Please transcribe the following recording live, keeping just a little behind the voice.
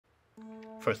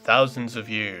For thousands of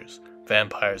years,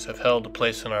 vampires have held a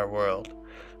place in our world,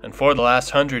 and for the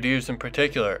last 100 years in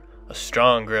particular, a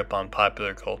strong grip on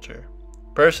popular culture.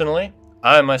 Personally,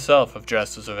 I myself have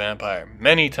dressed as a vampire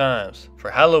many times for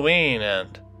Halloween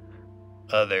and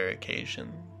other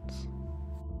occasions.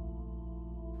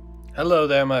 Hello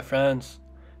there, my friends.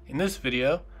 In this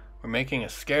video, we're making a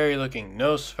scary looking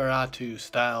Nosferatu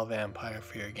style vampire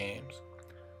for your games.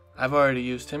 I've already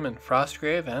used him in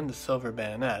Frostgrave and the Silver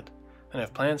Bayonet, and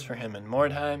have plans for him in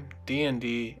Mordheim,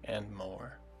 D&D, and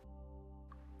more.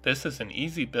 This is an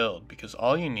easy build because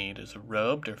all you need is a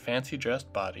robed or fancy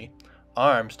dressed body,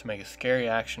 arms to make a scary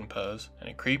action pose, and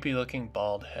a creepy looking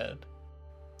bald head.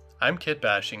 I'm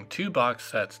kitbashing 2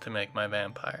 box sets to make my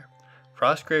vampire,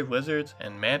 Frostgrave Wizards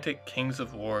and Mantic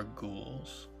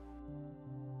Ghouls.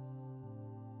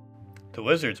 The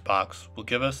Wizards box will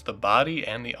give us the body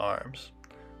and the arms.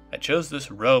 I chose this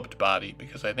robed body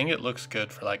because I think it looks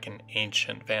good for like an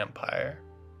ancient vampire.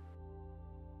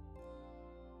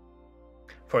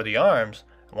 For the arms,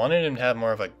 I wanted him to have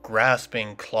more of a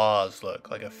grasping claws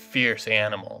look, like a fierce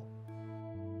animal.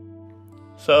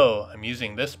 So I'm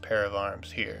using this pair of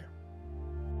arms here.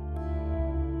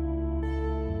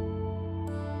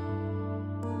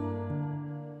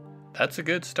 That's a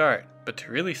good start, but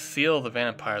to really seal the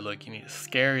vampire look you need a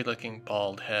scary looking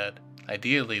bald head,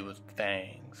 ideally with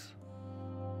fangs.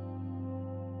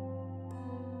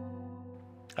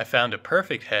 I found a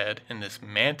perfect head in this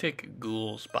Mantic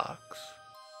Ghouls box.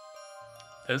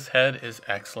 This head is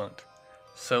excellent,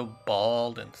 so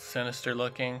bald and sinister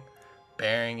looking,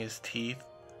 baring his teeth,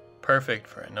 perfect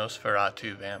for a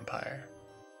Nosferatu vampire.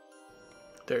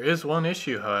 There is one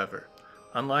issue, however.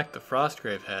 Unlike the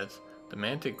Frostgrave heads, the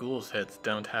Mantic Ghouls heads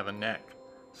don't have a neck,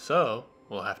 so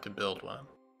we'll have to build one.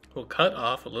 We'll cut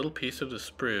off a little piece of the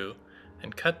sprue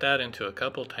and cut that into a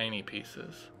couple tiny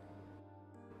pieces.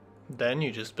 Then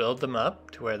you just build them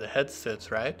up to where the head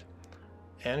sits right,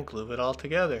 and glue it all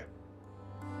together.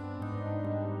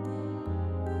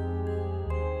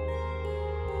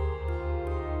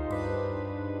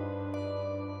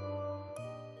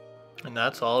 And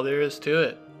that's all there is to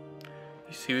it.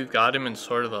 You see we've got him in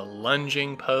sort of a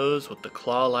lunging pose with the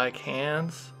claw-like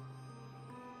hands.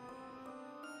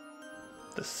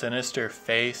 The sinister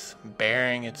face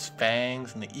baring its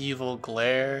fangs in the evil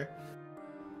glare.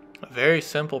 A very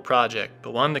simple project,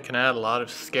 but one that can add a lot of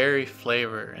scary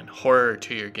flavor and horror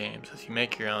to your games as you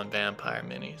make your own vampire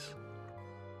minis.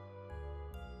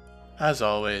 As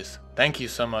always, thank you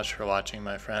so much for watching,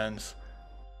 my friends.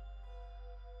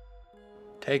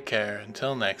 Take care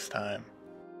until next time.